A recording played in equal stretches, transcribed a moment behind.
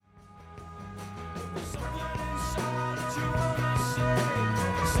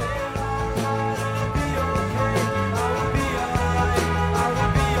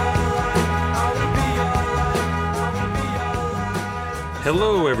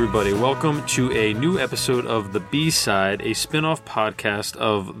Hello, everybody. Welcome to a new episode of The B-Side, a spin-off podcast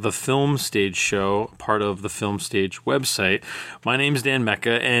of The Film Stage Show, part of the Film Stage website. My name's Dan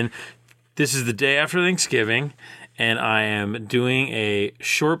Mecca, and this is the day after Thanksgiving, and I am doing a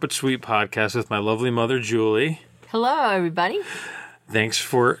short but sweet podcast with my lovely mother, Julie. Hello, everybody. Thanks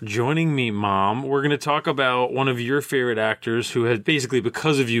for joining me, Mom. We're going to talk about one of your favorite actors who has basically,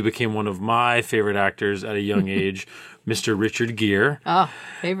 because of you, became one of my favorite actors at a young age, Mr. Richard Gere. Oh,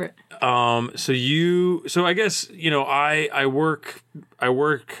 favorite. So I guess, I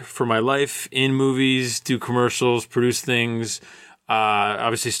work for my life in movies, do commercials, produce things.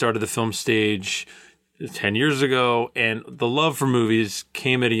 Obviously started the Film Stage 10 years ago, and the love for movies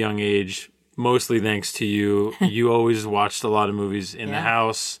came at a young age. Mostly thanks to you. You always watched a lot of movies in the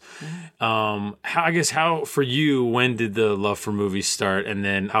house. How for you, when did the love for movies start? And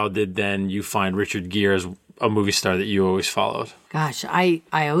then how did you find Richard Gere as a movie star that you always followed? Gosh, I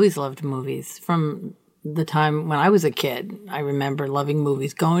always loved movies. From the time when I was a kid, I remember loving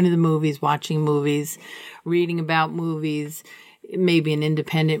movies, going to the movies, watching movies, reading about movies, maybe an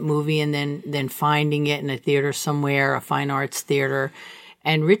independent movie, and then finding it in a theater somewhere, a fine arts theater.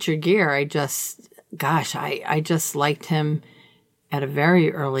 And Richard Gere, I just liked him at a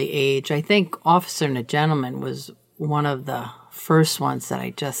very early age. I think Officer and a Gentleman was one of the first ones that I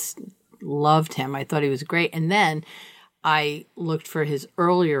just loved him. I thought he was great. And then I looked for his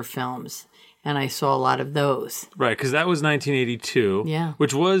earlier films, and I saw a lot of those. Right, because that was 1982. Yeah.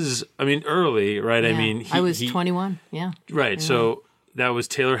 Which was, early, right? Yeah. I was 21, yeah. Right, 21. So that was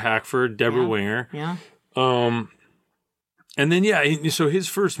Taylor Hackford, Deborah Winger. Yeah. And then, so his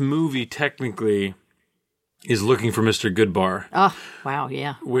first movie technically is Looking for Mr. Goodbar. Oh, wow,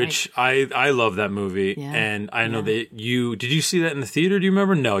 yeah. Which I love that movie. Yeah, and I know that did you see that in the theater? Do you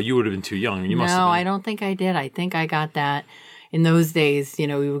remember? No, you would have been too young. You must have been. I don't think I did. I think I got that in those days. We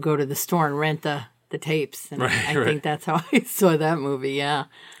would go to the store and rent the tapes. And I think that's how I saw that movie, yeah.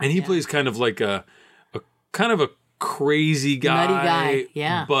 And he plays kind of like a crazy guy, nutty guy,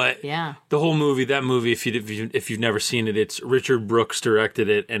 yeah. But the whole movie, if you've never seen it, it's Richard Brooks directed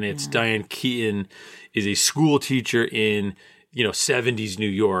it, and it's Diane Keaton is a school teacher in 70s New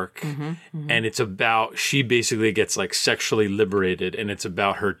York, and it's about, she basically gets like sexually liberated, and it's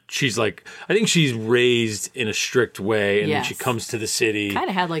about her. She's like, I think she's raised in a strict way, and then she comes to the city. Kind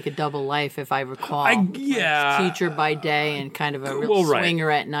of had like a double life, if I recall. Yeah, like teacher by day and kind of a real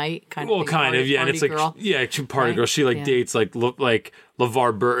swinger at night. And it's like girl. Party girl. She dates like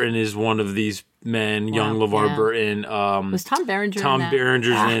LeVar Burton is one of these men, young LeVar Burton. Was Tom Berenger in that? Tom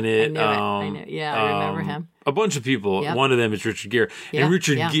Berenger's in it. I knew it. Yeah, I remember him. A bunch of people. Yep. One of them is Richard Gere. Yeah, and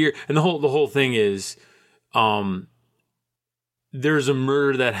Richard Gere, and the whole thing is, there's a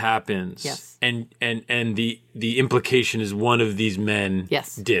murder that happens. Yes. And the implication is one of these men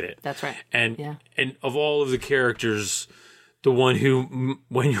did it. That's right. And of all of the characters, the one who,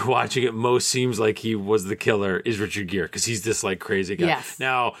 when you're watching it, most seems like he was the killer is Richard Gere, because he's this like crazy guy. Yes.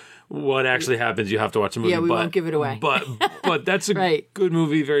 Now, what actually happens, you have to watch the movie. Yeah, we won't give it away. But that's a good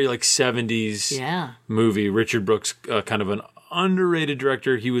movie, very like 70s movie. Richard Brooks, kind of an underrated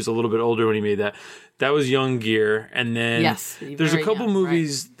director. He was a little bit older when he made that. That was young Gere. And then there's a couple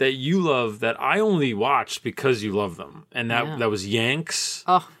movies that you love that I only watched because you love them. And that was Yanks.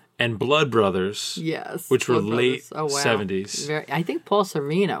 Oh. And Blood Brothers, which were late 70s. I think Paul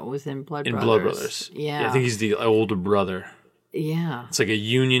Sorvino was in Blood Brothers. Blood Brothers, yeah. I think he's the older brother. Yeah, it's like a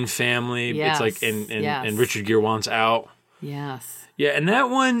union family. Yes. It's like and Richard Gere wants out. Yes. Yeah, and that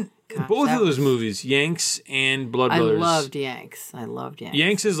one, both of those movies, Yanks and Blood Brothers. I loved Yanks.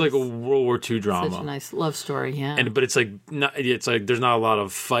 Yanks is like a World War II drama. Such a nice love story, yeah. But it's like there's not a lot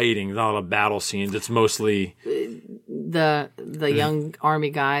of fighting, not a lot of battle scenes. It's mostly the young army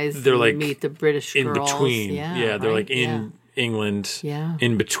guys. They're like meet the British in girls. between. Yeah, they're like in England. Yeah.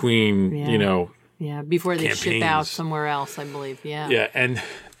 In between. Yeah, before they campaigns. Ship out somewhere else, I believe. Yeah. Yeah, and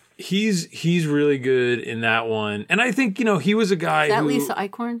he's really good in that one. And I think, he was a guy Is that Lisa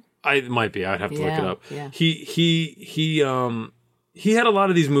Eichhorn? I might be. I'd have to look it up. Yeah. He had a lot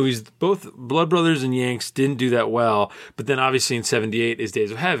of these movies. Both Blood Brothers and Yanks didn't do that well, but then obviously in '78 is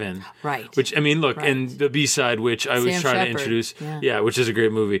Days of Heaven, right? Which and the B-side, which I was trying to introduce, which is a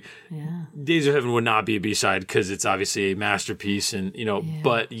great movie. Yeah. Days of Heaven would not be a B-side because it's obviously a masterpiece, and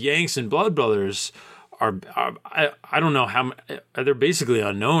but Yanks and Blood Brothers are I don't know how they're basically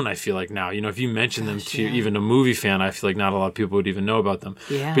unknown. I feel like now, if you mention them to even a movie fan, I feel like not a lot of people would even know about them.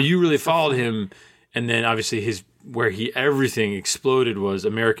 Yeah. But you really followed him, and then obviously his where everything exploded was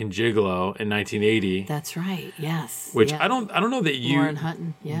American Gigolo in 1980. That's right. Yes. Which yeah. I don't know that you. Lauren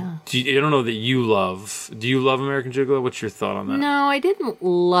Hutton. Yeah. I don't know that you love. Do you love American Gigolo? What's your thought on that? No, I didn't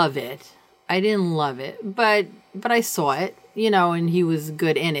love it. But I saw it, and he was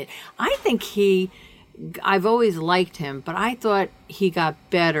good in it. I think I've always liked him, but I thought he got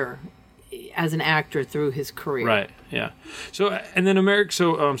better as an actor through his career. Right. Yeah. So and then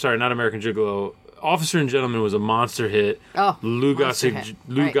I'm sorry, not American Gigolo. Officer and Gentleman was a monster hit. Oh, Lou monster hit.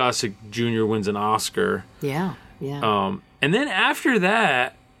 Lou Gossett Jr. wins an Oscar. Yeah. Yeah. And then after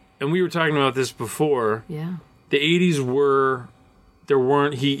that, and we were talking about this before. Yeah. The 80s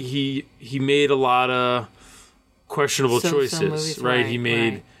he made a lot of questionable choices, movies, right? He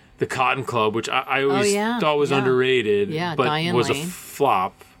made right. The Cotton Club, which I always thought was underrated, but Diane was Lane. a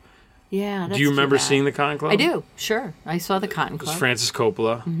flop. Yeah, that's do you remember too bad. seeing The Cotton Club? I do, sure. I saw The Cotton Club. It was Francis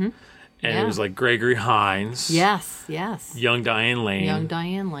Coppola. Mm-hmm. And it was like Gregory Hines. Yes. Young Diane Lane.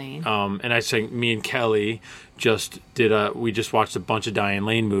 And I think me and Kelly we just watched a bunch of Diane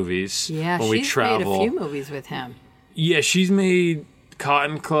Lane movies. Yeah, when we she's travel. made a few movies with him. Yeah, she's made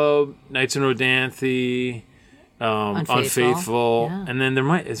Cotton Club, Nights in Rodanthe, Unfaithful, yeah. and then there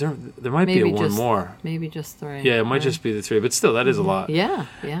might be one more. Maybe just 3. Yeah, it might just be the 3, but still, that is a lot. Yeah.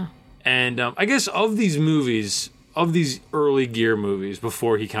 And I guess of these movies, of these early Gere movies,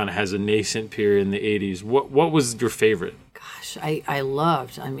 before he kind of has a nascent period in the 80s, what was your favorite? Gosh, I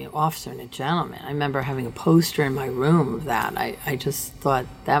loved, Officer and a Gentleman. I remember having a poster in my room of that. I just thought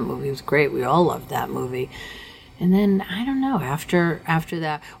that movie was great. We all loved that movie. And then, I don't know, after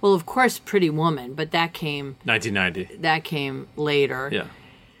that, well, of course, Pretty Woman, but that came... 1990. That came later. Yeah.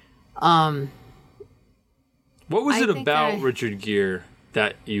 What was it about Richard Gere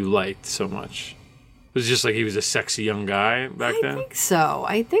that you liked so much? Was it just like he was a sexy young guy back then? I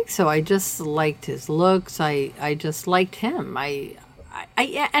think so. I just liked his looks. I just liked him. And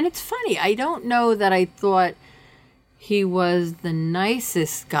it's funny. I don't know that I thought he was the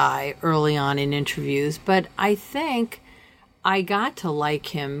nicest guy early on in interviews, but I think I got to like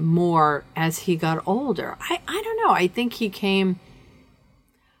him more as he got older. I don't know. I think he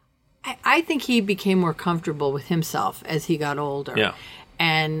became more comfortable with himself as he got older. Yeah.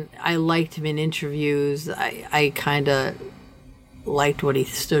 And I liked him in interviews. I kind of liked what he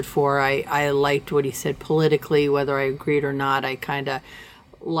stood for. I liked what he said politically, whether I agreed or not. I kind of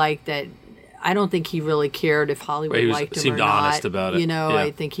liked that. I don't think he really cared if Hollywood liked him or not. Seemed honest about it. Yeah. I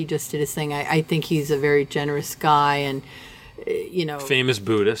think he just did his thing. I think he's a very generous guy and, famous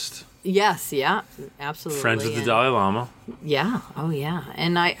Buddhist. Yes, yeah, absolutely. Friends with the Dalai Lama. Yeah, oh yeah.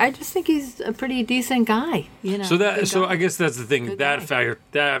 And I just think he's a pretty decent guy, So I guess that's the thing.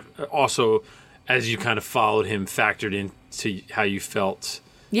 That also, as you kind of followed him, factored into how you felt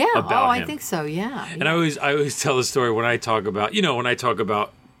about him. I think so, yeah. And I always tell the story when I talk about,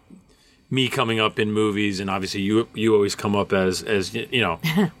 me coming up in movies, and obviously you always come up as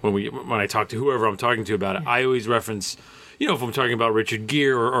when I talk to whoever I'm talking to about it, I always reference, if I'm talking about Richard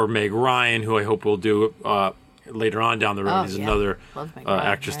Gere or Meg Ryan, who I hope we'll do later on down the road. He's another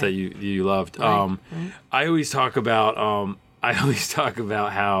actress that you loved. Right. I always talk about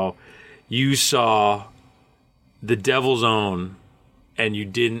how you saw The Devil's Own and you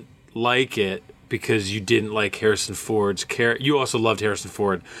didn't like it because you didn't like Harrison Ford's character. You also loved Harrison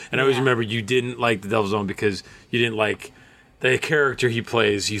Ford. And I always remember you didn't like The Devil's Own because you didn't like the character he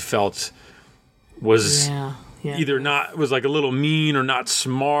plays. You felt was either was like a little mean or not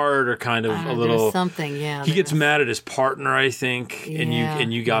smart or kind of a little something. He gets mad at his partner, I think,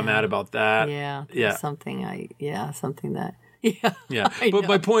 and you got mad about that. Something that. But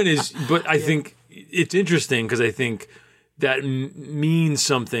my point is, I think it's interesting because I think that means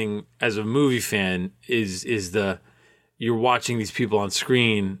something as a movie fan is you're watching these people on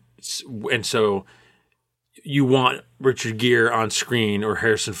screen, and so you want Richard Gere on screen or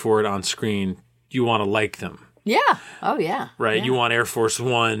Harrison Ford on screen. You want to like them. Yeah. Oh, yeah. Right? Yeah. You want Air Force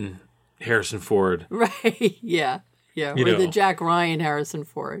One Harrison Ford. Right. Yeah. Yeah. Or the Jack Ryan Harrison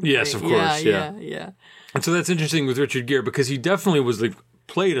Ford. Yes, right? of course. Yeah. And so that's interesting with Richard Gere because he definitely was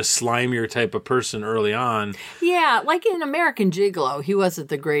played a slimier type of person early on. Yeah, like in American Gigolo, he wasn't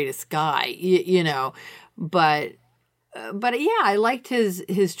the greatest guy, but I liked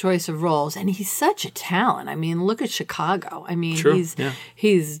his choice of roles, and he's such a talent. I mean, look at Chicago. I mean,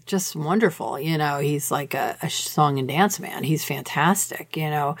 he's just wonderful. He's like a song and dance man. He's fantastic.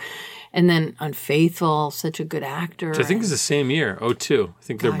 And then Unfaithful, such a good actor. Which I think is the same year, 2002. I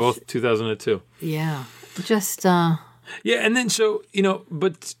think they're both 2002. Yeah, just. Yeah, and then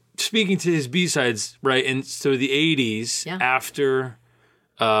but speaking to his B-sides, right, and so the 80s, after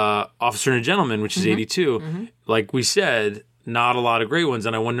Officer and a Gentleman, which is 82. Like we said, not a lot of great ones.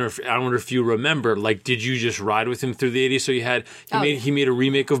 And I wonder if you remember, like, did you just ride with him through the 80s? So he made a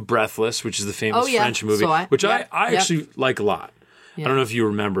remake of Breathless, which is the famous French movie, which I actually like a lot. I don't know if you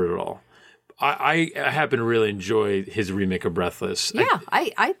remember it at all. I happen to really enjoy his remake of Breathless. Yeah,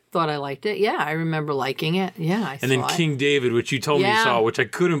 I thought I liked it. Yeah, I remember liking it. Yeah, I saw it. And then King David, which you told me you saw, which I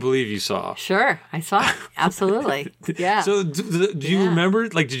couldn't believe you saw. Sure, I saw it. Absolutely. Yeah. So do you remember,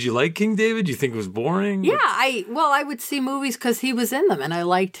 like, did you like King David? Do you think it was boring? Yeah, I would see movies because he was in them and I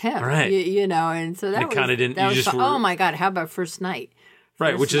liked him. Right. You know, and so that kind of didn't, oh my God, how about First Night?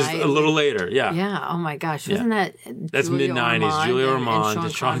 Right, which is a little later, yeah. Yeah, oh my gosh, wasn't that That's mid-90s, Julia Ormond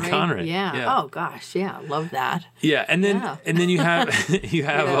and Sean Connery. Yeah, oh gosh, yeah, love that. Yeah, and then you have,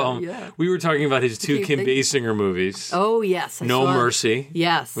 we were talking about his two Kim Basinger movies. Oh, yes. No Mercy.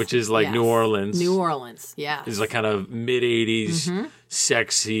 Yes. Which is like New Orleans. New Orleans, yes. It's like kind of mid-80s,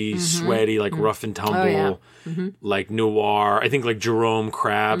 sexy, sweaty, like rough and tumble, like noir. I think like Jerome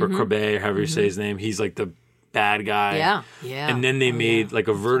Crabb or Crabbe, or however you say his name, he's like the bad guy. Yeah, yeah. And then they made like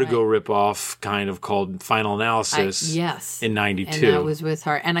a Vertigo ripoff kind of called Final Analysis in 92. And that was with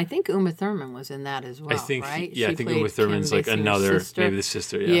her. And I think Uma Thurman was in that as well, I think, right? Yeah, I think Uma Thurman's like another, maybe the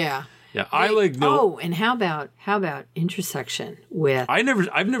sister, Yeah. Yeah, I like no. Oh, and how about Intersection with? I've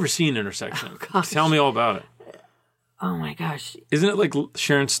never seen Intersection. Oh, tell me all about it. Oh my gosh! Isn't it like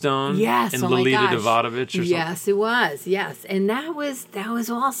Sharon Stone? Yes, and oh Lolita my gosh. Davidovich or something? Yes, it was. Yes, and that was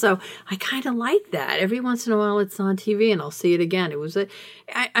also. I kind of like that. Every once in a while, it's on TV, and I'll see it again. It was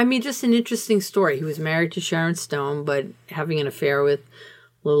I mean, just an interesting story. He was married to Sharon Stone, but having an affair with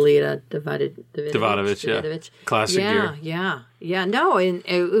Lolita Davidovich. Yeah, classic. Yeah, yeah. No, and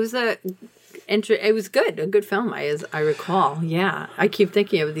it was it was good, a good film, as I recall. Yeah, I keep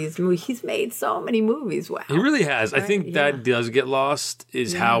thinking of these movies. He's made so many movies. Wow, he really has. Right? I think that does get lost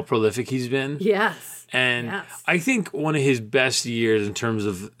is how prolific he's been. Yes, and I think one of his best years in terms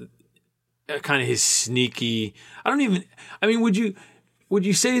of kind of his sneaky. I mean, would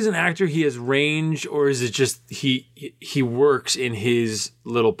you say as an actor he has range, or is it just he works in his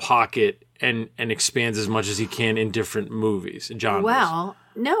little pocket and expands as much as he can in different movies and genres? Well,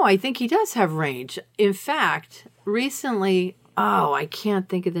 no, I think he does have range. In fact, recently, I can't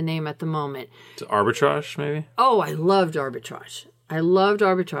think of the name at the moment. It's Arbitrage, maybe? Oh, I loved Arbitrage.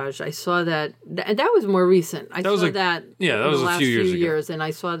 I saw that. That was more recent. I saw that a few years ago. And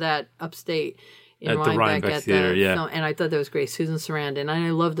I saw that upstate in at the Rhinebeck Theater, film, and I thought that was great. Susan Sarandon, and I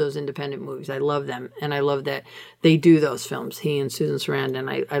love those independent movies. I love them, and I love that they do those films. He and Susan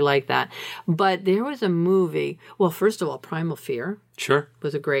Sarandon, I like that. But there was a movie. Well, first of all, Primal Fear,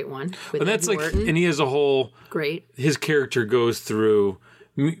 was a great one. And that's and he has a whole great. His character goes through.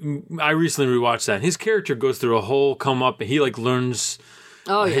 I recently rewatched that. His character goes through a whole come up, and he like learns.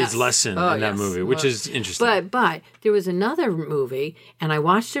 His lesson in that movie, which is interesting. But there was another movie, and I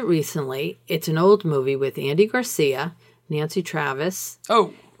watched it recently. It's an old movie with Andy Garcia, Nancy Travis.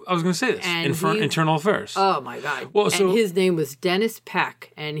 Oh, I was going to say this. Internal Affairs. Oh, my God. Well, and his name was Dennis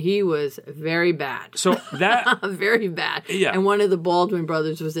Peck, and he was very bad. So that... very bad. Yeah. And one of the Baldwin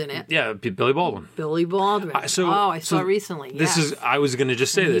brothers was in it. Yeah, Billy Baldwin. I saw it recently. I was going to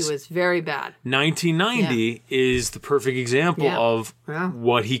just say this. He was very bad. 1990 is the perfect example of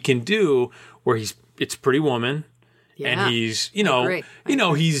what he can do, where it's Pretty Woman, and he's,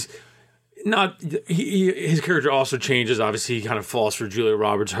 he's... his character also changes. Obviously, he kind of falls for Julia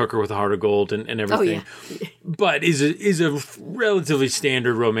Roberts' hooker with a heart of gold and everything. Oh, yeah. But is a relatively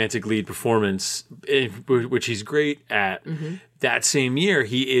standard romantic lead performance, which he's great at. Mm-hmm. That same year,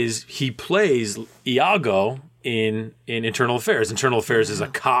 he plays Iago in Internal Affairs. Internal Affairs is a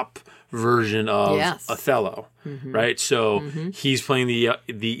cop version of Othello, right? So he's playing the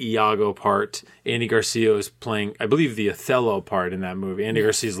Iago part. Andy Garcia is playing, I believe, the Othello part in that movie. Andy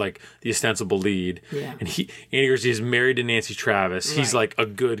Garcia is like the ostensible lead, and Andy Garcia is married to Nancy Travis. Right. He's like a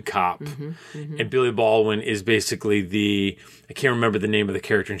good cop, and Billy Baldwin is basically I can't remember the name of the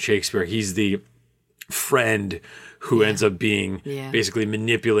character in Shakespeare. He's the friend who ends up being basically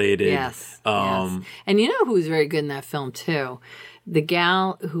manipulated. Yes. And you know who was very good in that film too? The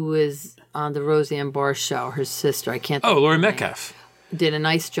gal who was on the Roseanne Barr show, her sister, I can't think of Laurie her name, Metcalf. did a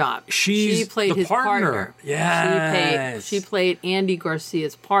nice job. She played his partner. Yes. She played Andy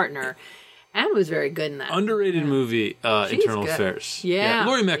Garcia's partner and was very good in that. Underrated movie, Internal Affairs. Yeah.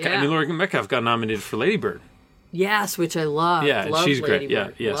 Laurie Metcalf. I mean, Laurie Metcalf got nominated for Lady Bird. Yes, which I love. Yeah, love she's Lady great.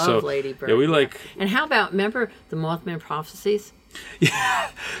 Bird. Yeah. Love Lady Bird. Yeah, we like... And how about, remember the Mothman Prophecies? Yeah.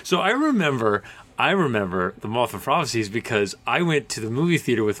 So I remember... I remember The Moth and Prophecies because I went to the movie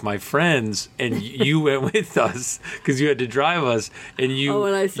theater with my friends, and you went with us because you had to drive us, and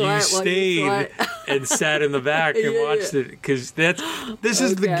you stayed and sat in the back and watched it because this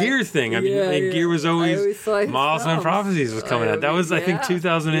is the Gere thing. I mean, Gere was always Moth and Prophecies was coming out. That was I think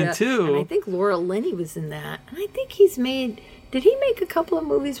 2002. Yeah. And I think Laura Linney was in that, and I think he's made. Did he make a couple of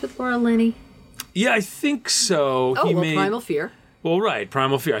movies with Laura Linney? Yeah, I think so. Oh, Primal Fear. Well, right,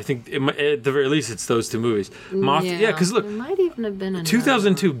 Primal Fear. I think at the very least it's those two movies. Because look, there might even have been another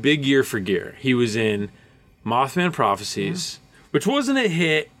 2002, big year for Gere. He was in Mothman Prophecies, which wasn't a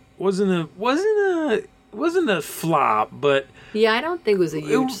hit, wasn't a flop, but I don't think it was a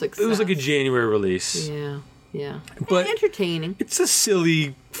huge success. It was like a January release. Yeah, but entertaining. It's a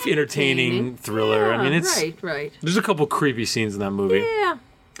silly, entertaining thriller. Yeah, I mean, it's right. There's a couple creepy scenes in that movie. Yeah.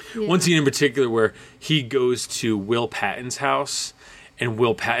 One scene in particular where he goes to Will Patton's house, and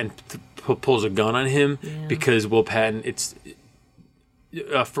Will Patton pulls a gun on him because Will Patton.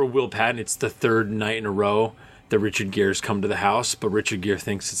 For Will Patton, it's the third night in a row that Richard Gere's come to the house, but Richard Gere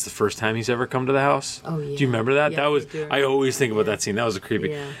thinks it's the first time he's ever come to the house. Oh yeah. Do you remember that? Yes, That was. I always think about that scene. That was a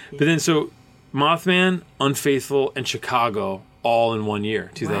creepy. But then Mothman, Unfaithful, and Chicago. All in 1 year,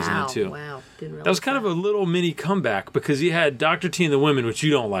 2002. Wow. Didn't realize that was kind of a little mini comeback because he had Dr. T and the Women, which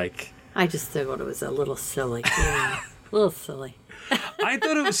you don't like. I just thought it was a little silly. A little silly. I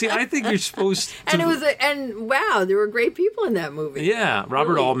thought it was. See, I think you're supposed to. And it was, wow, there were great people in that movie. Yeah,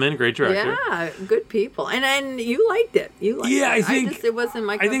 Robert Altman, great director. Yeah, good people, and you liked it. I think it wasn't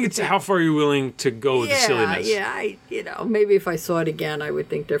my. I think it's how far you're willing to go with the silliness. Yeah, maybe if I saw it again, I would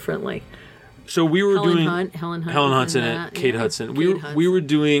think differently. So we were doing Helen Hunt's in it, Kate Hudson. We were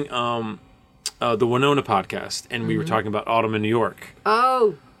doing the Winona podcast, and we were talking about Autumn in New York.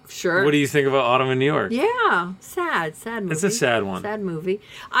 Oh, sure. What do you think about Autumn in New York? Yeah, sad movie. It's a sad one. Sad movie.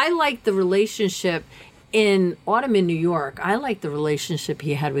 I like the relationship in Autumn in New York. I like the relationship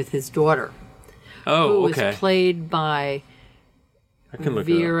he had with his daughter. Oh, who was played by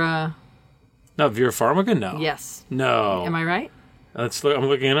Vera. Not Vera Farmiga? No. Yes. No. Am I right? I'm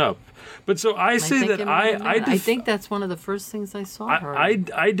looking it up. But so I say that I think that's one of the first things I saw her.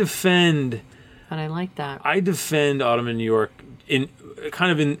 I defend. But I like that. I defend Autumn in New York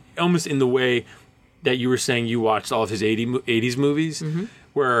almost in the way that you were saying you watched all of his 80s movies,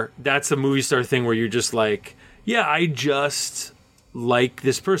 where that's a movie star thing where you're just like, yeah, I just like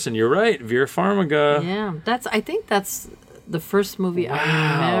this person. You're right, Vera Farmiga. Yeah, I think that's the first movie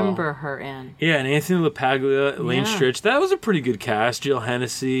I remember her in. Yeah, and Anthony LaPaglia, Elaine Stritch. That was a pretty good cast. Jill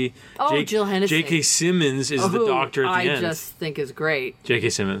Hennessy. Jill Hennessy. J.K. Simmons is the doctor at the end. I just think is great. J.K.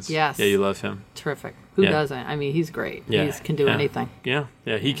 Simmons. Yes. Yeah, you love him. Terrific. Who doesn't? I mean, he's great. Yeah. He can do anything. Yeah,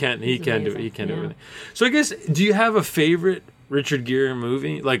 he can do everything. So I guess, do you have a favorite Richard Gere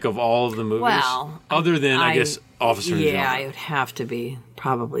movie, like of all of the movies? Well, other than I guess Officer and Yeah, it would have to be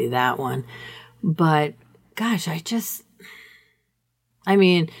probably that one. But gosh,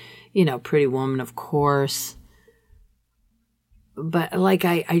 Pretty Woman, of course. But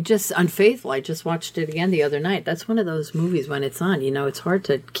Unfaithful, I just watched it again the other night. That's one of those movies when it's on, it's hard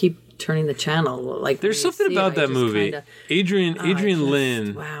to keep turning the channel. Like there's something about that movie. Adrian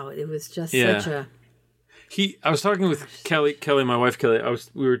Lyne. Wow, it was just such a. I was talking with Kelly, my wife Kelly.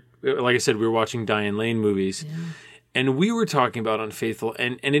 We were watching Diane Lane movies, and we were talking about Unfaithful,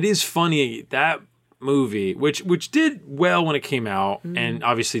 and it is funny that movie, which did well when it came out, and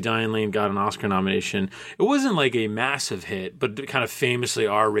obviously Diane Lane got an Oscar nomination. It wasn't like a massive hit, but kind of famously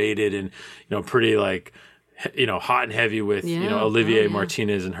R-rated and pretty like hot and heavy with Olivier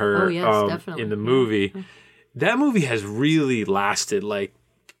Martinez and her in the movie. That movie has really lasted. Like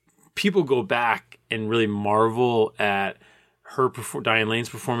people go back and really marvel at Diane Lane's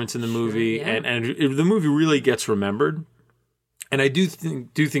performance in the movie, and the movie really gets remembered. And I do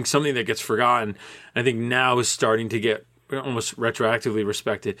think something that gets forgotten, I think now is starting to get almost retroactively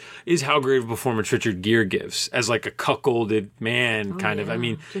respected, is how great of a performance Richard Gere gives as like a cuckolded man kind of. I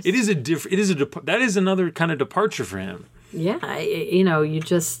mean, that is another kind of departure for him. Yeah,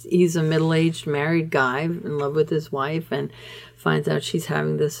 he's a middle-aged married guy in love with his wife and finds out she's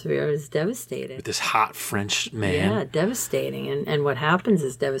having this affair. It's devastating. With this hot French man. Yeah, devastating. And what happens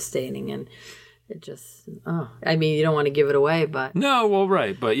is devastating. And it just, you don't want to give it away, but. No, well,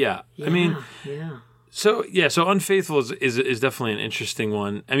 right. But yeah. So Unfaithful is definitely an interesting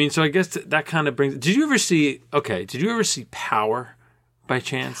one. I mean, so I guess that kind of brings. Did you ever see Power by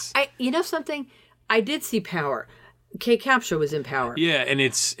chance? Something? I did see Power. Kate Capshaw was in Power. Yeah, and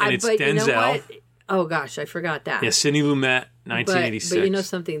it's Denzel. You know what? Oh gosh, I forgot that. Yeah, Sidney Lumet, 1986. But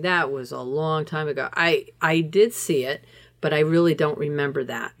something, that was a long time ago. I did see it, but I really don't remember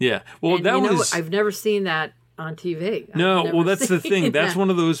that. Yeah. Well, And that you know, was... I've never seen that on TV. No, I've never well, that's the seen thing. That's that. one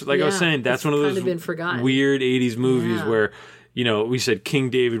of those, like I was saying, that's it's one of kind those been forgotten. weird 80s movies Yeah. where, you know, we said King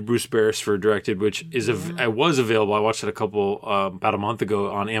David, Bruce Beresford directed, which is it was available. I watched it about a month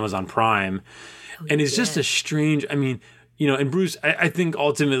ago on Amazon Prime. And it's just a strange, I mean, you know, and Bruce, I think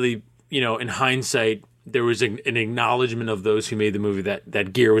ultimately, you know, in hindsight, there was an acknowledgement of those who made the movie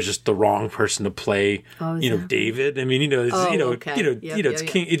that Gere was just the wrong person to play, David. I mean, it's, it's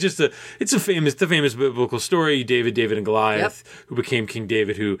King. It's just the famous biblical story, David and Goliath, who became King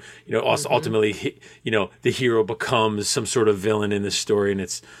David, who, you know, also ultimately, the hero becomes some sort of villain in this story. And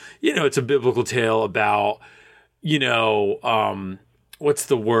it's, it's a biblical tale about, what's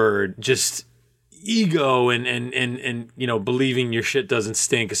the word? Just ego and believing your shit doesn't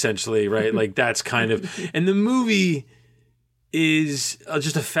stink, essentially, right? Like that's kind of, and the movie is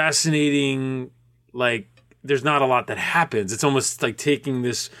just a fascinating, like there's not a lot that happens. It's almost like taking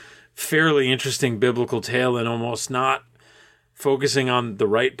this fairly interesting biblical tale and almost not focusing on the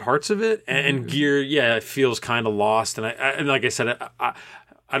right parts of it. And Gere, it feels kind of lost. And I like I said, I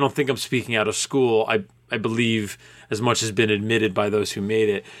don't think I'm speaking out of school. I believe as much has been admitted by those who made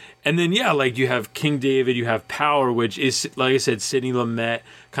it. And then, like you have King David, you have Power, which is, like I said, Sidney Lumet,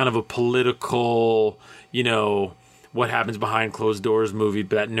 kind of a political, what happens behind closed doors movie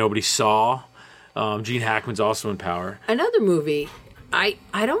that nobody saw. Gene Hackman's also in Power. Another movie, I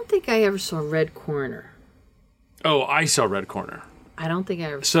don't think I ever saw Red Corner. Oh, I saw Red Corner. I don't think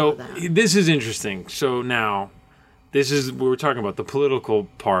I ever saw that. So this is interesting. So now, this is, we were talking about the political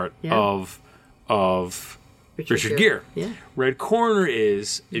part of Richard Gere. Yeah. Red Corner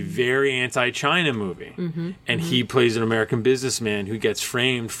is a very anti-China movie. And he plays an American businessman who gets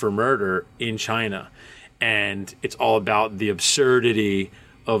framed for murder in China. And it's all about the absurdity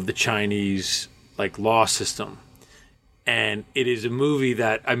of the Chinese law system. And it is a movie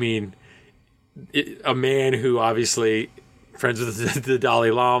that, I mean, a man who obviously friends with the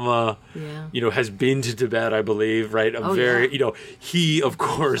Dalai Lama, has been to Tibet, I believe, right? He, of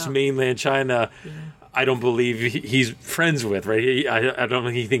course, mainland China, I don't believe he's friends with, right? I don't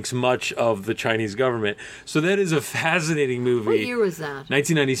think he thinks much of the Chinese government. So that is a fascinating movie. What year was that?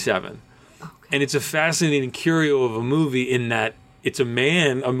 1997. Okay. And it's a fascinating curio of a movie in that it's a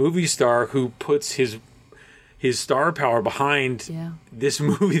movie star, who puts his star power behind this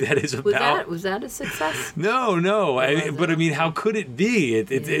movie that is about... Was that a success? No. But I mean, how could it be?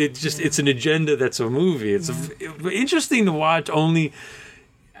 It's an agenda that's a movie. It's interesting to watch only...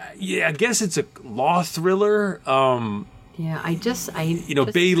 I guess it's a law thriller. Bei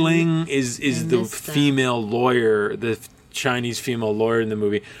Ling is the female lawyer, the Chinese female lawyer in the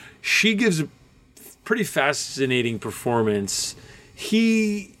movie. She gives a pretty fascinating performance.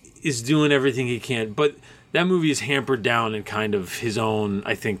 He is doing everything he can, but that movie is hampered down in kind of his own,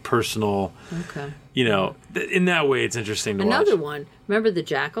 I think, personal. Okay. In that way, it's interesting to watch. Another one. Remember The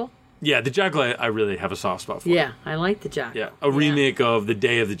Jackal? Yeah, The Jackal, I really have a soft spot for. Yeah, I like The Jackal. Yeah, a remake of The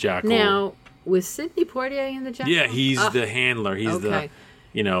Day of the Jackal. Now, was Sidney Poitier in The Jackal? Yeah, he's the handler. He's the,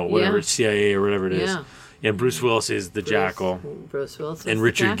 whatever, CIA or whatever it is. Yeah, Bruce Willis is the Jackal. Bruce Willis and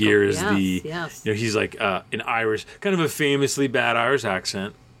Richard Gere is he's like an Irish, kind of a famously bad Irish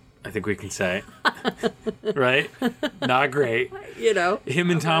accent, I think we can say. Right? Not great.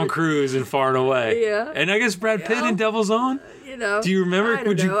 Him and Tom Cruise in Far and Away. Yeah. And I guess Brad Pitt in Devil's Own. Do you remember?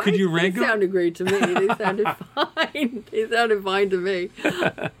 Could you rank them? They sounded great to me. They sounded fine. They sounded fine to me.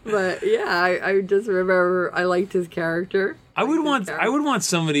 But I just remember I liked his character. I would want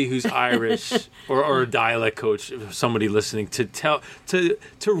somebody who's Irish or a dialect coach, somebody listening, to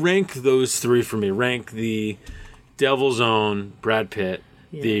rank those three for me. Rank the Devil's Own, Brad Pitt,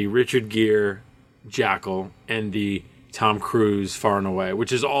 the Richard Gere, Jackal, and the Tom Cruise, Far and Away,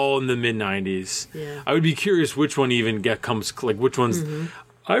 which is all in the mid 90s. Yeah. I would be curious which one even comes which ones.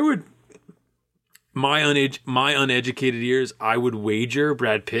 I would my uneducated ears. I would wager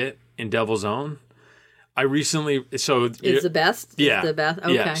Brad Pitt in Devil's Own. I recently is the best. Yeah, it's the best.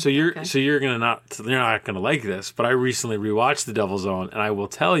 Okay. Yeah. So you're not gonna like this, but I recently rewatched The Devil's Own, and I will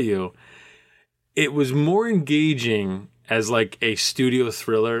tell you, it was more engaging as a studio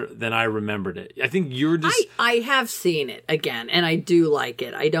thriller than I remembered it. I think you're just... I have seen it again, and I do like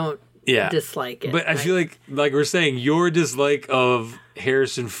it. I don't dislike it. But I feel like we're saying, your dislike of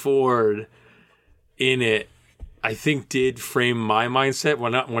Harrison Ford in it I think did frame my mindset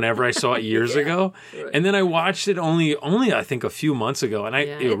whenever I saw it years ago. Right. And then I watched it only I think a few months ago, and I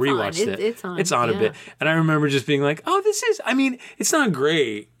rewatched it. It's on a bit. And I remember just being like, oh, this is, I mean, it's not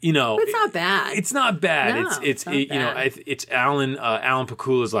great, you know. But it's not bad. It's not bad. No, it's you know, it's Alan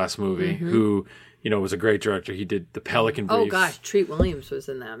Pakula's last movie, who, you know, was a great director. He did The Pelican Brief. Oh, gosh. Treat Williams was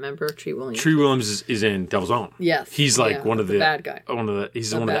in that. Remember Treat Williams? Treat Williams is in Devil's Own. Yes. He's like one of the bad guy.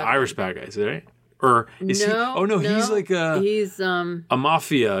 He's one of the Irish bad guys, right? Or is he? Oh no, he's like a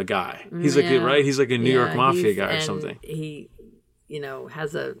mafia guy. He's like right. He's like a New York mafia guy or something. He, you know,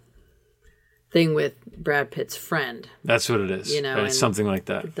 has a thing with Brad Pitt's friend. That's what it is. You know, right? Something like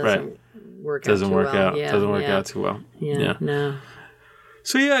that. It doesn't work out. Doesn't work out. Doesn't work out too well. Yeah. No.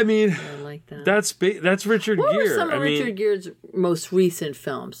 So yeah, I mean, I like that. That's Richard Gere. What were some of Richard Gere's most recent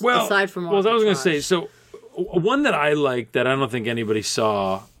films? Well, aside from I was going to say so. One that I like that I don't think anybody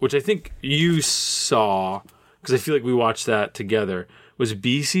saw, which I think you saw, because I feel like we watched that together, was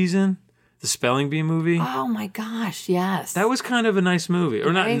Bee Season, the Spelling Bee movie. Oh my gosh, yes. That was kind of a nice movie.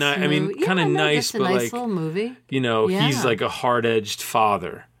 Or not nice, I mean, kind of nice, but nice like, little movie. You know, he's like a hard-edged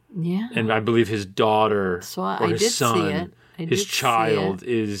father. Yeah. And I believe his daughter or his son, his child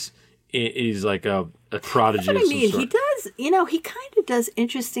is like a prodigy. That's what I mean, he does, you know, he kind of does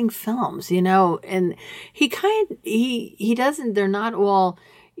interesting films, you know, and he doesn't, they're not all,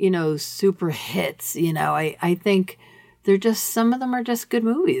 you know, super hits, you know. I think they're just, some of them are just good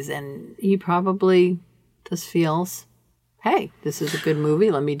movies, and he probably just feels, hey, this is a good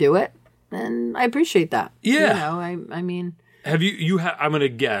movie, let me do it. And I appreciate that. Yeah. You know, I mean. Have I'm going to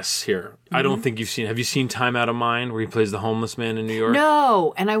guess here. I don't think have you seen Time Out of Mind, where he plays the homeless man in New York?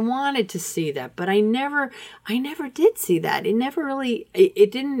 No, and I wanted to see that, but I never did see that. It never really,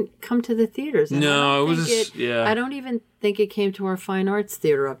 it didn't come to the theaters. No, I don't even think it came to our Fine Arts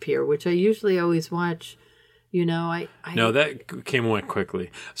Theater up here, which I usually always watch. You know, No, that came and went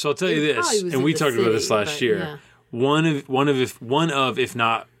quickly. So I'll tell you this, and we talked about this last year. Yeah. One of, if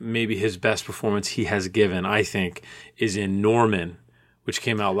not maybe his best performance he has given, I think, is in Norman, which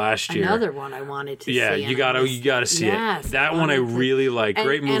came out last year. Another one I wanted to see. Yeah, you gotta see it. That one I really like.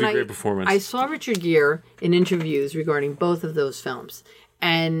 Great movie, great performance. I saw Richard Gere in interviews regarding both of those films,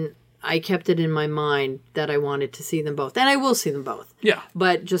 and I kept it in my mind that I wanted to see them both, and I will see them both. Yeah,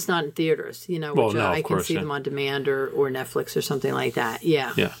 but just not in theaters. You know, which I can see them on demand or Netflix or something like that.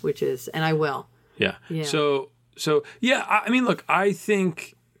 Yeah, which is, and I will. Yeah. So yeah, I mean, look, I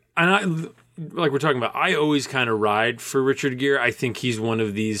think, and like we're talking about, I always kind of ride for Richard Gere. I think he's one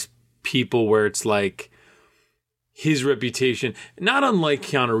of these people where it's like his reputation, not unlike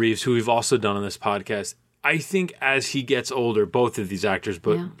Keanu Reeves, who we've also done on this podcast. I think as he gets older, both of these actors,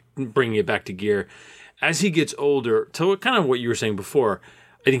 but bringing it back to Gere, as he gets older, to kind of what you were saying before,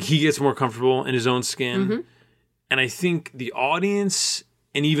 I think he gets more comfortable in his own skin. Mm-hmm. And I think the audience,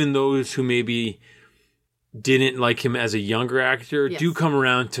 and even those who maybe didn't like him as a younger actor, do come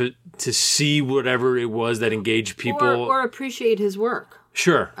around to see whatever it was that engaged people. Or appreciate his work.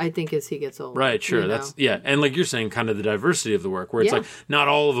 Sure. I think as he gets older. Right, sure. That's and like you're saying, kind of the diversity of the work, where it's like not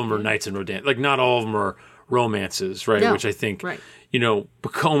all of them are knights and rodan, like not all of them are romances, right? No. Which I think, you know,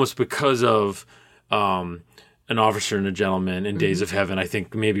 almost because of An Officer and a Gentleman and Days of Heaven, I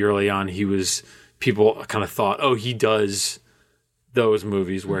think maybe early on people kind of thought, oh, he does those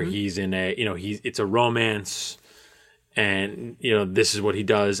movies where he's in a, you know, it's a romance, and you know this is what he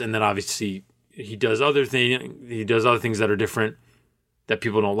does, and then obviously he does other things that are different that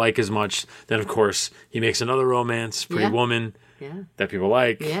people don't like as much. Then of course he makes another romance, Pretty Woman, that people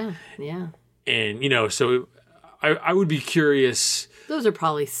like, and you know, so I would be curious. Those are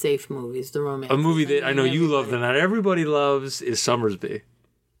probably safe movies. The romance. A movie that I know you love that not everybody loves is Summersby.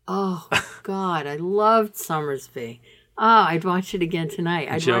 Oh God, I loved Summersby. Oh, I'd watch it again tonight.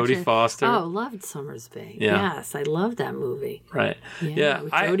 Jodie Foster. Oh, loved Summersby. Yeah. Yes, I love that movie. Right. Yeah,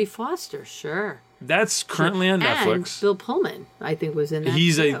 with Jodie Foster, sure. That's currently on Netflix. And Bill Pullman, I think, was in that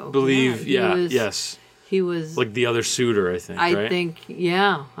He's, too. I believe, yes. He was... like the other suitor, I think, right?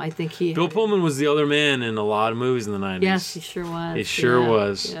 I think he... Bill Pullman was the other man in a lot of movies in the 90s. Yes, he sure was. He sure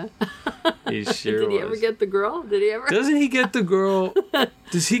was. Yeah. He sure was. Did he ever get the girl? Did he ever? Doesn't he get the girl?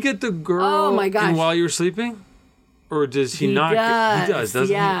 Does he get the girl oh my gosh. While you were sleeping? Or does he not? He does, doesn't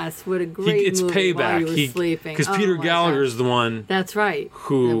he? Yes, what a great it's movie payback. While you were sleeping. Because Peter Gallagher is the one. That's right.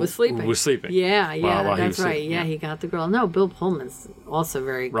 Who was sleeping. Yeah, that's right. Yeah, he got the girl. No, Bill Pullman's also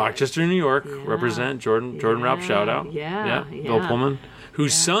very good. Rochester, New York, represent Jordan Ralph shout out. Yeah. Bill Pullman,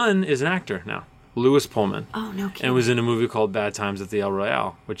 whose son is an actor now. Lewis Pullman. Oh, no kidding. And was in a movie called Bad Times at the El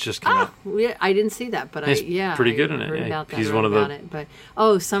Royale, which just came out. Yeah, I didn't see that, but He's pretty good in it. Heard Yeah, about that, he's heard one of about the. it, but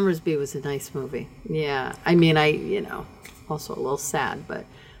Summersby was a nice movie. Yeah, I mean, also a little sad, but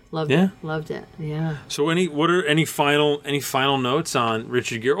loved it. Yeah. So what are any final notes on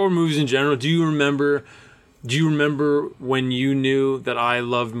Richard Gere or movies in general? Do you remember when you knew that I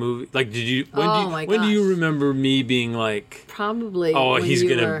loved movies? Like, when do you remember me being like, probably? Oh, when he's you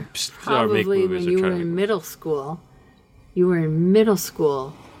gonna were, start make probably movies. when you were in middle school. You were in middle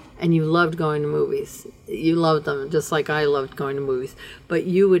school, and you loved going to movies. You loved them just like I loved going to movies. But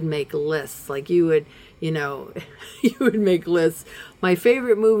you would make lists, like you would. You would make lists, my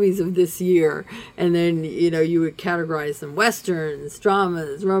favorite movies of this year, and then, you would categorize them, westerns,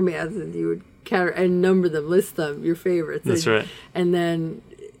 dramas, romances, you would and number them, list them, your favorites. That's right. And then,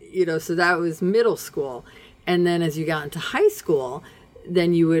 so that was middle school. And then as you got into high school,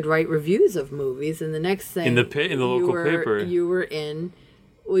 then you would write reviews of movies, and the next thing... In the local paper. You were in...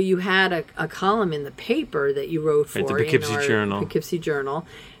 Well, you had a column in the paper that you wrote for. Right, the Poughkeepsie Journal. Poughkeepsie Journal.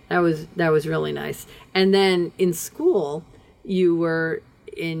 That was really nice. And then in school, you were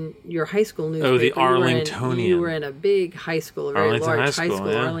in your high school newspaper. Oh, the Arlingtonian. You were in a big high school, a very large high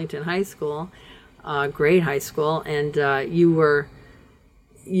school, yeah. Arlington High School, great high school, and you were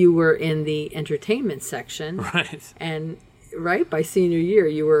in the entertainment section, right? And by senior year,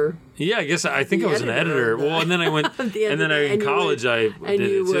 you were. Yeah, I think I was an editor. Well, and then I went, in college I did it too. And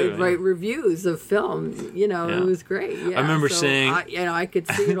you would write reviews of films. It was great. Yeah. I remember saying, I could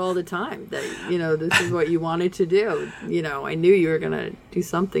see it all the time that this is what you wanted to do. I knew you were going to do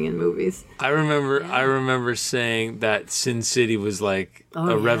something in movies. I remember saying that Sin City was like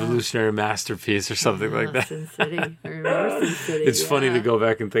a revolutionary masterpiece or something like that. Sin City. I remember Sin City. It's funny to go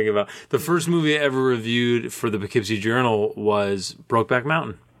back and think about. The first movie I ever reviewed for the Poughkeepsie Journal was Brokeback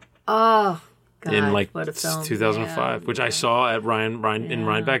Mountain. Oh, God, in what a film. 2005, which I saw at in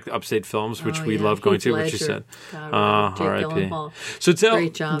Rhinebeck Upstate Films, which we love going to, which you said. R.I.P. So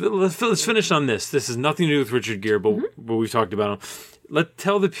Great job. Let's finish on this. This has nothing to do with Richard Gere, but we've talked about him.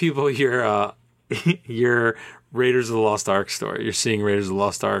 Tell the people your Raiders of the Lost Ark story. You're seeing Raiders of the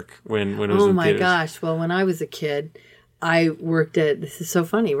Lost Ark when it was in theaters. Oh my gosh! Well, when I was a kid, I worked this is so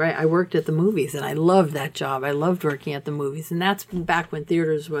funny, right? I worked at the movies, and I loved that job. I loved working at the movies, and that's back when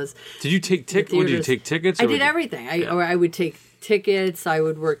theaters was. Did you take tickets? Did you take tickets? I did everything. I would take tickets. I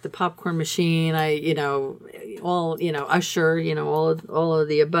would work the popcorn machine. Usher. All of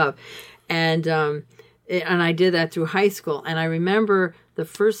the above, and I did that through high school. And I remember the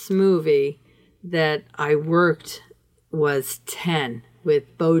first movie that I worked was 10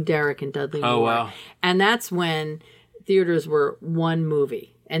 with Bo Derek and Dudley Moore. Oh wow! And that's when theaters were one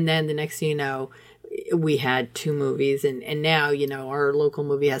movie, and then the next thing you know, we had two movies, and now our local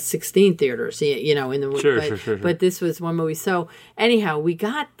movie has 16 theaters. In the sure. But this was one movie. So anyhow, we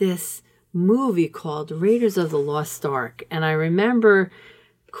got this movie called Raiders of the Lost Ark, and I remember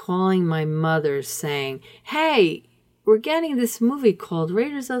calling my mother saying, "Hey, we're getting this movie called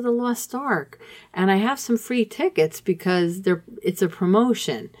Raiders of the Lost Ark, and I have some free tickets because it's a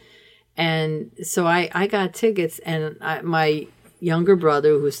promotion." And so I got tickets, and my younger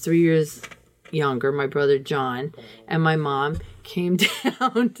brother, who was 3 years younger, my brother John, and my mom came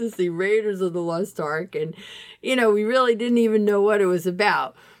down to see Raiders of the Lost Ark. And, we really didn't even know what it was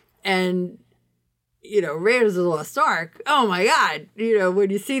about. And, Raiders of the Lost Ark, oh my God, when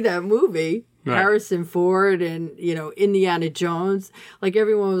you see that movie, right. Harrison Ford and, Indiana Jones, like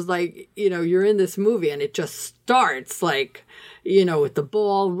everyone was like, you're in this movie, and it just starts like, with the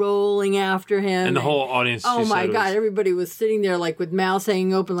ball rolling after him. And the whole audience. Oh my God. Everybody was sitting there like with mouths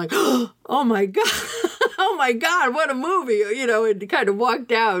hanging open like, oh my God. Oh my God, what a movie. And kind of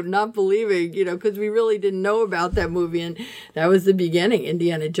walked out not believing, because we really didn't know about that movie. And that was the beginning,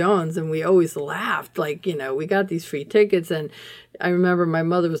 Indiana Jones. And we always laughed like, we got these free tickets. And I remember my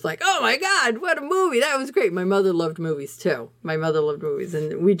mother was like, oh my God, what a movie. That was great. My mother loved movies too.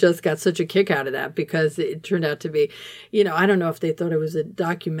 And we just got such a kick out of that because it turned out to be, I don't know if they thought it was a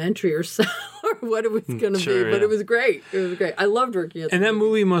documentary or so, or what it was going to be, but it was great. It was great. I loved working at the that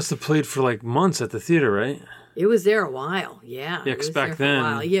movie must have played for like months at the theater, right? It was there a while, yeah. Yeah, because back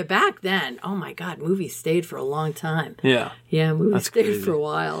then. Yeah, back then. Oh my God, movies stayed for a long time. Yeah. Yeah, movies stayed for a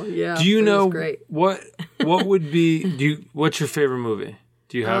while. Yeah. Do you know what would be? What's your favorite movie?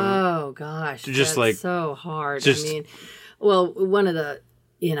 Do you have? Oh gosh, just that's so hard. One of the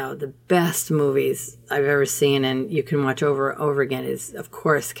the best movies I've ever seen, and you can watch over and over again, is of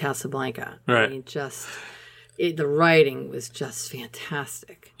course Casablanca. Right. The writing was just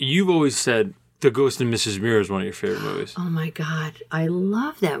fantastic. You've always said The Ghost and Mrs. Muir is one of your favorite movies. Oh my God. I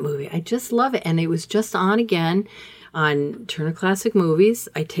love that movie. I just love it. And it was just on again on Turner Classic Movies.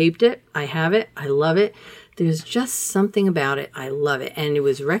 I taped it. I have it. I love it. There's just something about it. I love it. And it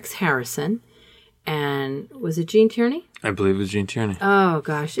was Rex Harrison. And was it Gene Tierney? I believe it was Gene Tierney. Oh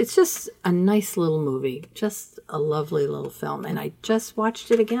gosh. It's just a nice little movie. Just a lovely little film. And I just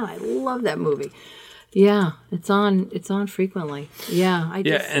watched it again. I love that movie. Yeah, it's on frequently. Yeah,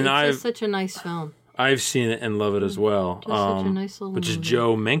 it's just such a nice film. I've seen it and love it as well. Just such a nice little which movie. is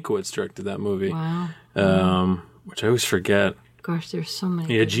Joe Mankiewicz directed that movie. Wow. Which I always forget. Gosh, there's so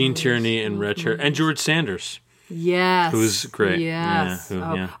many. Yeah, Gene Tierney and Reg and George Sanders. Yes. Who's great. Yes.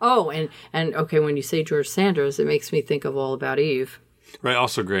 Yeah, and okay, when you say George Sanders, it makes me think of All About Eve. Right,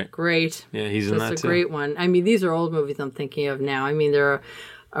 also great. Great. Yeah, he's in that too. That's a great one. I mean, these are old movies I'm thinking of now. I mean, there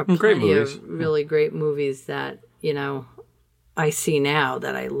are plenty of really great movies that, I see now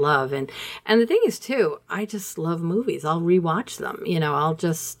that I love. And the thing is, too, I just love movies. I'll rewatch them. I'll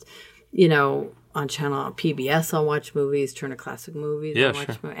just, on channel PBS, I'll watch movies, Turner Classic Movies. Yeah, I'll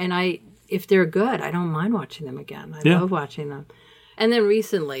watch and if they're good, I don't mind watching them again. I love watching them. And then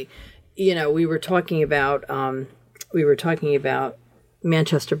recently, we were talking about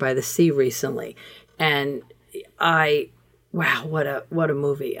Manchester by the Sea recently, and wow, what a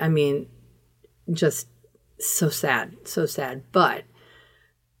movie. I mean, just so sad. But,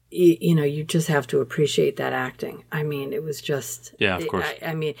 you just have to appreciate that acting. I mean, it was just... Yeah, of course.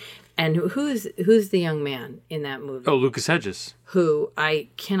 I mean, and who's the young man in that movie? Oh, Lucas Hedges. Who I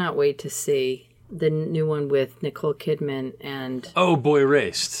cannot wait to see. The new one with Nicole Kidman and... Oh, Boy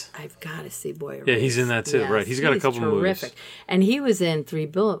Erased. I've got to see Boy Erased. Yeah, he's in that too, yes, right. He's got a couple terrific. movies. And he was in Three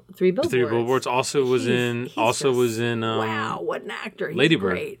Billboards. Three Billboards also was in... wow, what an actor. He's Lady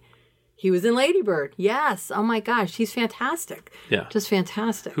Bird. Great. He was in Lady Bird. Yes. Oh my gosh, he's fantastic. Yeah. Just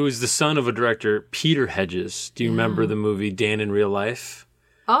fantastic. Who is the son of a director, Peter Hedges. Do you remember the movie Dan in Real Life?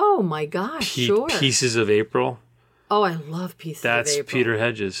 Oh my gosh, sure. Pieces of April. Oh, I love Pieces of April. That's Peter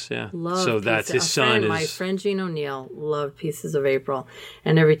Hedges, yeah. So that's his son. My friend Jean O'Neill loved Pieces of April.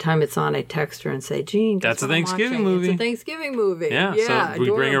 And every time it's on, I text her and say, Jean, that's a Thanksgiving movie. It's a Thanksgiving movie. Yeah, so we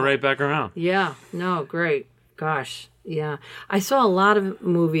bring it right back around. Yeah, no, great. Gosh, yeah. I saw a lot of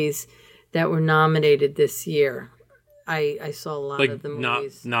movies that were nominated this year. I saw a lot of the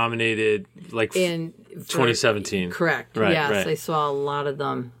movies. Nominated, in 2017. Correct. Right, yes, right. I saw a lot of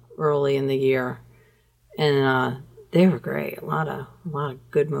them early in the year. And they were great. A lot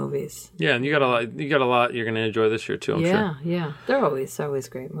of good movies. Yeah, and you got a lot you're going to enjoy this year too, I'm sure. Yeah. They're always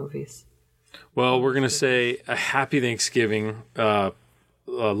great movies. Well, we're going to say a happy Thanksgiving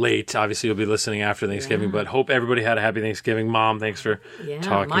late. Obviously, you'll be listening after Thanksgiving, but hope everybody had a happy Thanksgiving. Mom, thanks for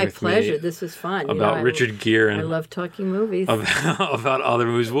talking my with pleasure. me This was fun. About Richard Gere. I love talking movies. About other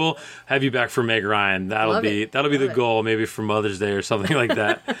movies. We'll have you back for Meg Ryan. That'll be the goal, maybe for Mother's Day or something like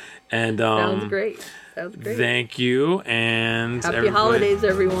that. And Sounds great. Thank you, and happy holidays,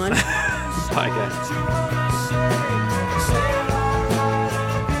 everyone. Bye, guys.